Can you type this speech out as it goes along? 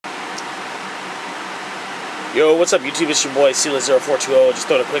Yo, what's up YouTube? It's your boy se3dl3ss0420. Just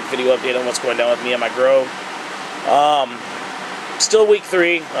throwing a quick video update on what's going down with me and my grow. Still week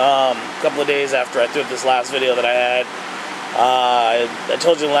 3, a couple of days after I threw up this last video that I had. I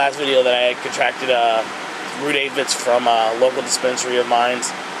told you in the last video that I had contracted root aphids from a local dispensary of mine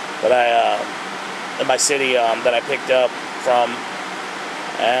that in my city that I picked up from.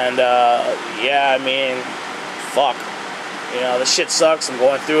 And yeah, I mean, fuck. You know, this shit sucks. I'm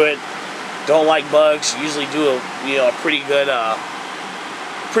going through it. Don't like bugs. Usually do a pretty good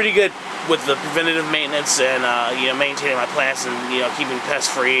with the preventative maintenance and maintaining my plants and keeping pest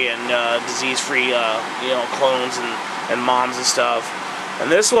free and disease free clones and moms and stuff.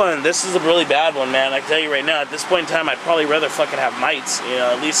 And this is a really bad one, man. I can tell you right now, at this point in time, I'd probably rather fucking have mites.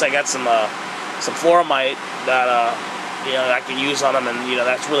 At least I got some floramite that I can use on them, and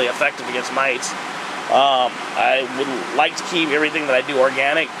that's really effective against mites. I would like to keep everything that I do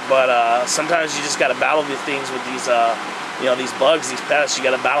organic, but sometimes you just got to battle these things with these, these bugs, these pests. You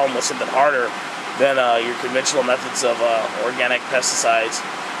got to battle them with something harder than your conventional methods of organic pesticides.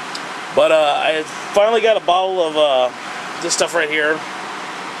 But I finally got a bottle of this stuff right here.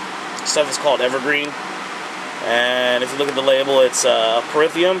 This stuff is called Evergreen, and if you look at the label, it's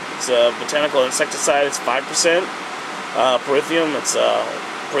Perithium. It's a botanical insecticide. It's 5% Perithium. It's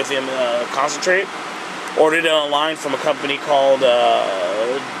Perithium concentrate. Ordered it online from a company called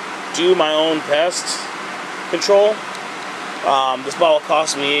Do My Own Pest Control. This bottle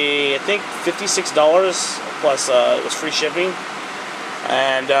cost me, I think, $56 plus it was free shipping.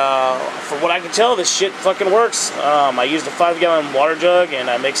 And from what I can tell, this shit fucking works. I used a 5-gallon water jug and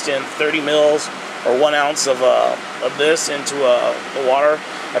I mixed in 30 mils or 1 ounce of this into the water.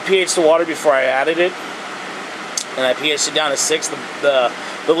 I pH'd the water before I added it, and I pH'd it down to 6.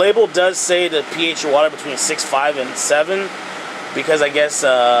 The label does say to pH your water between 6.5 and 7, because I guess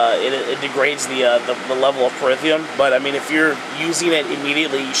it degrades the level of perithium. But I mean, if you're using it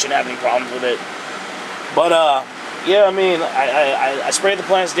immediately, you shouldn't have any problems with it. But yeah, I mean, I sprayed the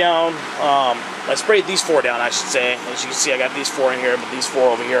plants down. I sprayed these 4 down, I should say. As you can see, I got these 4 in here, but these 4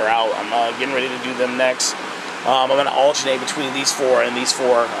 over here are out. I'm getting ready to do them next. I'm going to alternate between these 4 and these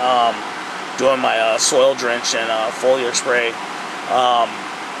 4, doing my soil drench and foliar spray.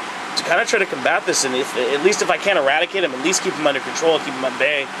 To kind of try to combat this, and at least if I can't eradicate them, at least keep them under control, keep them at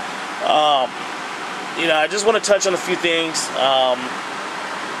bay. I just want to touch on a few things.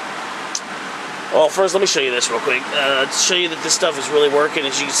 Well, first, let me show you this real quick. To show you that this stuff is really working.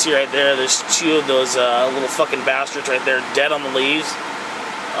 As you can see right there, there's 2 of those little fucking bastards right there, dead on the leaves.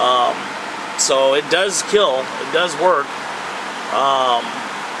 So it does kill. It does work.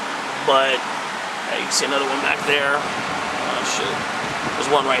 But you can see another one back there. Oh shit.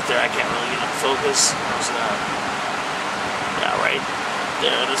 There's one right there. I can't really get in focus. Yeah, right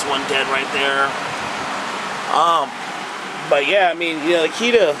there. There's one dead right there. But yeah, I mean, the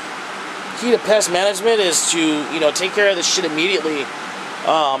key to pest management is to take care of this shit immediately.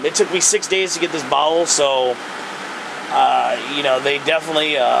 It took me 6 days to get this bottle, so they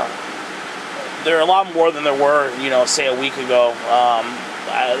definitely they're a lot more than there were say a week ago.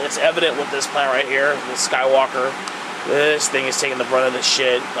 It's evident with this plant right here, the Skywalker. This thing is taking the brunt of this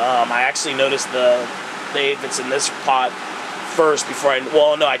shit. I actually noticed the aphids in this pot first before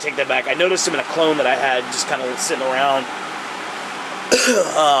well, no, I take that back. I noticed them in a clone that I had just kind of sitting around.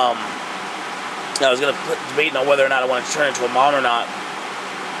 I was debating on whether or not I wanted to turn it into a mom or not.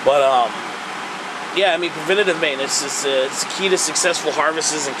 But yeah, I mean, preventative maintenance is it's key to successful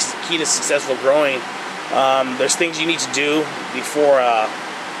harvests and key to successful growing. There's things you need to do before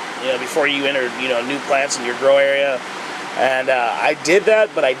you enter new plants in your grow area, and I did that,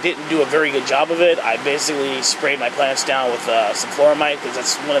 but I didn't do a very good job of it. I basically sprayed my plants down with some floramite, because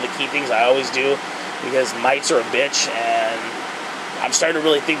that's one of the key things I always do, because mites are a bitch, and I'm starting to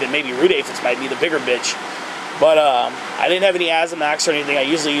really think that maybe root aphids might be the bigger bitch. But I didn't have any Azamax or anything. I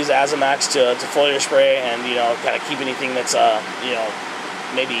usually use Azamax to foliar spray and kind of keep anything that's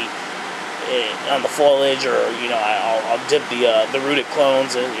maybe on the foliage, or I'll dip the rooted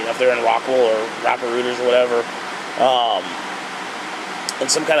clones, and if they're in rockwool or wrapper rooters or whatever, in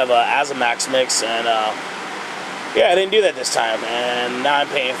some kind of a Azamax mix. And yeah, I didn't do that this time, and now I'm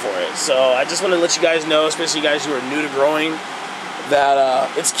paying for it. So I just want to let you guys know, especially you guys who are new to growing, that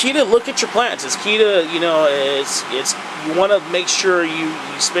it's key to look at your plants. It's key to you want to make sure you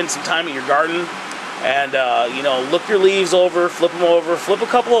spend some time in your garden. And, look your leaves over, flip them over, flip a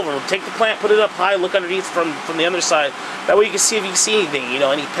couple of them, take the plant, put it up high, look underneath from the other side. That way you can see if you can see anything,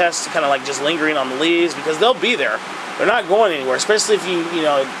 any pests kind of like just lingering on the leaves, because they'll be there. They're not going anywhere, especially if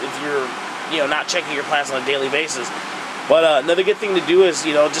you're not checking your plants on a daily basis. But another good thing to do is,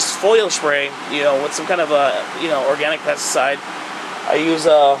 you know, just foliar spray, you know, with some kind of you know, organic pesticide. I use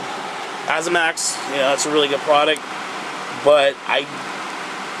Azamax, you know, it's a really good product, but I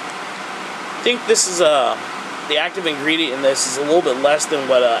think this is the active ingredient in this is a little bit less than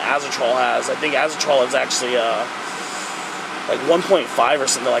what Azatrol has. I think Azatrol is actually like 1.5 or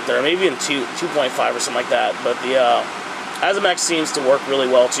something like that, or maybe even 2.5 or something like that. But the Azamax seems to work really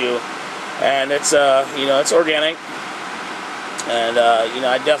well too, and it's you know, it's organic, and you know,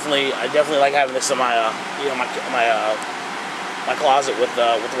 I definitely like having this in my you know, my closet with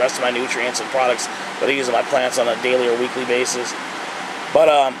the rest of my nutrients and products that I use in my plants on a daily or weekly basis. But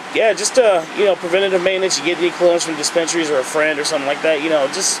yeah, just you know, preventative maintenance. You get any clones from dispensaries or a friend or something like that, you know,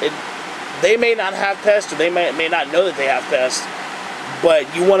 just they may not have pests, or they may not know that they have pests, but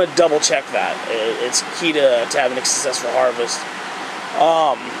you want to double check that. It's key to having a successful harvest.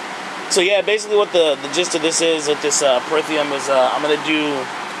 So yeah, basically what the gist of this is with this Perithium is I'm going to do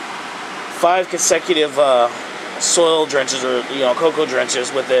 5 consecutive soil drenches, or you know, cocoa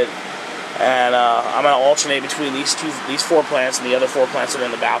drenches with it. And I'm going to alternate between these 4 plants and the other 4 plants that are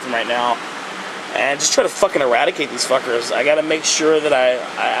in the bathroom right now. And just try to fucking eradicate these fuckers. I got to make sure that I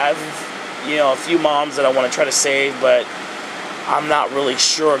have, you know, a few moms that I want to try to save, but I'm not really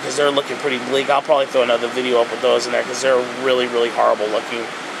sure because they're looking pretty bleak. I'll probably throw another video up with those in there because they're really, really horrible looking.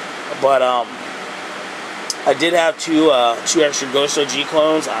 But I did have 2 extra Ghost OG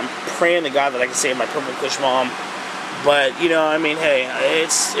clones. I'm praying to God that I can save my Purple Kush mom. But, you know, I mean, hey,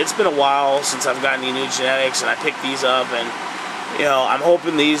 it's been a while since I've gotten any new genetics, and I picked these up, and, you know, I'm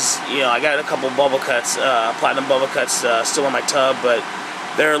hoping these, you know, I got a couple bubble cuts, platinum bubble cuts still in my tub, but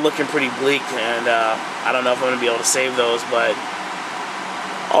they're looking pretty bleak, and I don't know if I'm going to be able to save those. But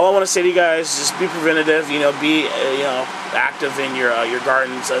all I want to say to you guys, just be preventative, you know, be, you know, active in your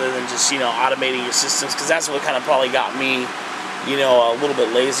gardens other than just, you know, automating your systems, because that's what kind of probably got me, you know, a little bit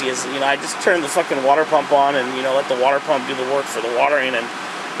lazy. Is, you know, I just turn the fucking water pump on and, you know, let the water pump do the work for the watering, and,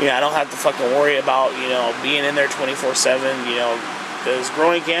 you know, I don't have to fucking worry about, you know, being in there 24/7, you know, because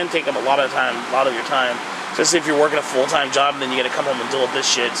growing can take up a lot of your time, especially if you're working a full-time job and then you got to come home and deal with this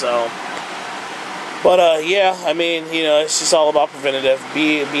shit. So, but yeah, I mean, you know, it's just all about preventative.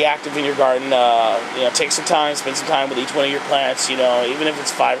 Be active in your garden. You know, take some time, spend some time with each one of your plants. You know, even if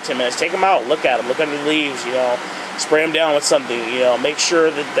it's 5 or 10 minutes, take them out, look at them, look under the leaves. You know, spray them down with something. You know, make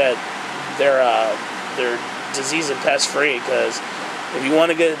sure that they're disease and pest free. Because if you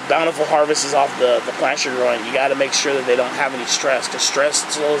want to get bountiful harvests off the plants you're growing, you got to make sure that they don't have any stress. Because stress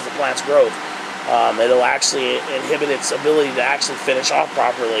slows the plant's growth. It'll actually inhibit its ability to actually finish off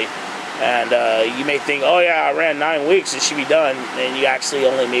properly. And you may think, oh yeah, I ran 9 weeks, it should be done. And you actually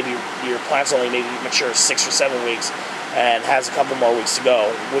only your plant's only maybe mature 6 or 7 weeks and has a couple more weeks to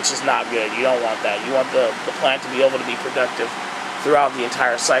go, which is not good. You don't want that. You want the plant to be able to be productive throughout the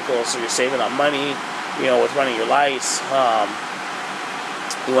entire cycle, so you're saving on money, you know, with running your lights.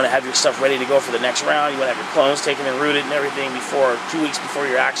 You want to have your stuff ready to go for the next round. You want to have your clones taken and rooted and everything 2 weeks before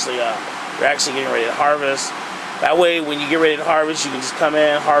you're actually getting ready to harvest. That way, when you get ready to harvest, you can just come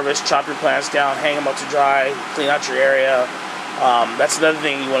in, harvest, chop your plants down, hang them up to dry, clean out your area. That's another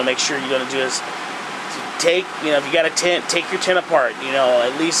thing you want to make sure you're going to do is take, you know, if you got a tent, take your tent apart. You know,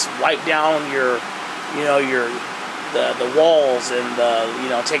 at least wipe down the walls and you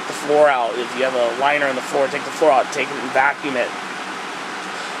know, take the floor out. If you have a liner in the floor, take the floor out, take it and vacuum it.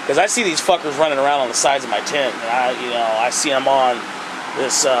 Because I see these fuckers running around on the sides of my tent, and I see them on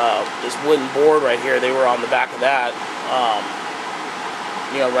this wooden board right here. They were on the back of that,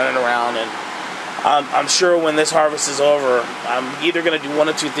 you know, running around. And I'm sure when this harvest is over, I'm either going to do one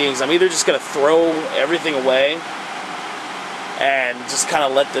of 2 things. I'm either just going to throw everything away and just kind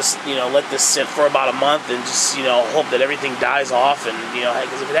of let this sit for about a month and just, you know, hope that everything dies off. And, you know,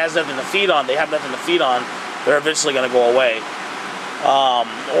 because if it has nothing to feed on, they have nothing to feed on, they're eventually going to go away.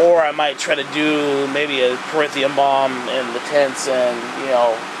 Or I might try to do maybe a Perithium bomb in the tents and, you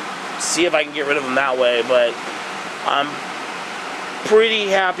know, see if I can get rid of them that way. But I'm pretty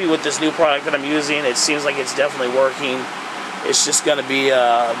happy with this new product that I'm using. It seems like it's definitely working. It's just going to be,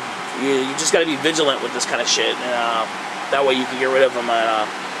 you just got to be vigilant with this kind of shit. That way you can get rid of them.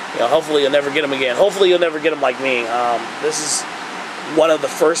 You know, hopefully you'll never get them again. Hopefully you'll never get them like me. This is one of the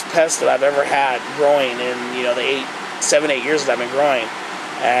first pests that I've ever had growing in, you know, the 7, 8 years that I've been growing,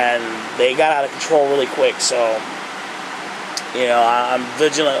 and they got out of control really quick. So, you know, I'm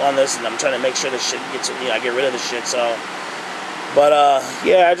vigilant on this, and I'm trying to make sure this shit gets, you know, I get rid of this shit. So, but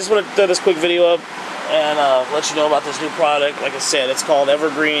yeah, I just want to throw this quick video up and let you know about this new product. Like I said, it's called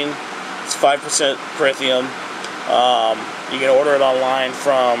Evergreen. It's 5% Perithium. You can order it online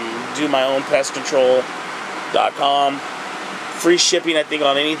from domyownpestcontrol.com. Free shipping, I think,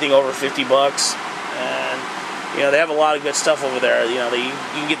 on anything over 50 bucks. And, you know, they have a lot of good stuff over there. You know, you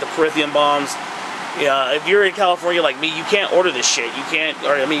can get the Perithium bombs. Yeah, if you're in California like me, you can't order this shit. You can't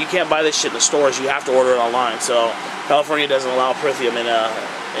buy this shit in the stores. You have to order it online. So California doesn't allow Perithium in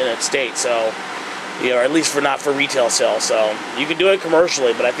a state. So, you know, or at least not for retail sale. So you can do it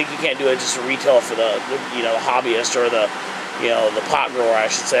commercially, but I think you can't do it just for retail for the you know, the hobbyist or the, you know, the pot grower, I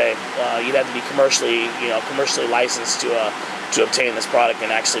should say. You'd have to be commercially licensed to obtain this product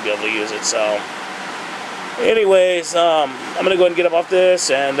and actually be able to use it. So. Anyways, I'm gonna go ahead and get up off this,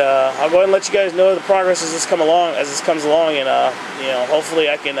 and I'll go ahead and let you guys know the progress as this comes along, and you know, hopefully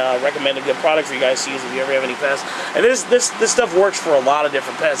I can recommend a good product for you guys to use if you ever have any pests. And this stuff works for a lot of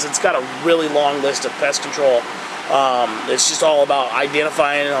different pests. It's got a really long list of pest control. It's just all about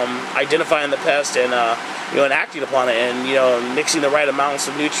identifying the pest and you know, and acting upon it, and you know, mixing the right amounts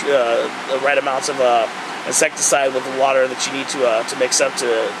of insecticide with the water that you need to mix up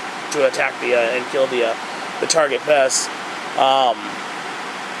to attack and kill the target pests.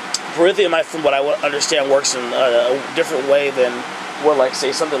 Perithium, from what I understand, works in a different way than what, like,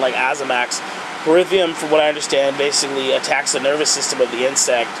 say, something like Azamax. Perithium, from what I understand, basically attacks the nervous system of the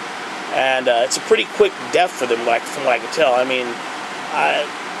insect, and it's a pretty quick death for them, from what I can tell. I mean,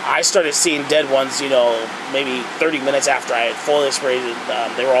 I started seeing dead ones, you know, maybe 30 minutes after I had foliar sprayed.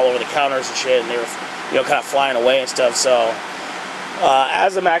 They were all over the counters and shit, and they were, you know, kind of flying away and stuff. So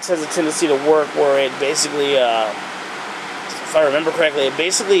Azamax has a tendency to work where it basically, if I remember correctly, it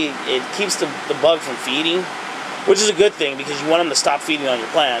keeps the bug from feeding, which is a good thing because you want them to stop feeding on your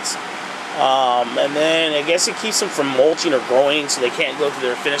plants. And then I guess it keeps them from molting or growing, so they can't go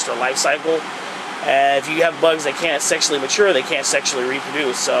through finish their life cycle. And if you have bugs that can't sexually mature, they can't sexually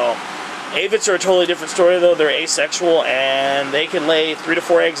reproduce. So aphids are a totally different story, though. They're asexual, and they can lay 3 to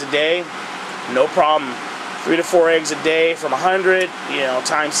 4 eggs a day, no problem. 3 to 4 eggs a day from 100, you know,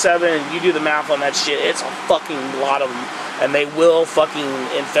 times 7, you do the math on that shit, it's a fucking lot of them, and they will fucking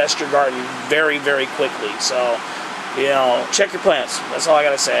infest your garden very, very quickly. So, you know, check your plants. That's all I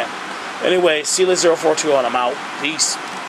gotta say. Anyway, se3dl3ss0420, and I'm out. Peace.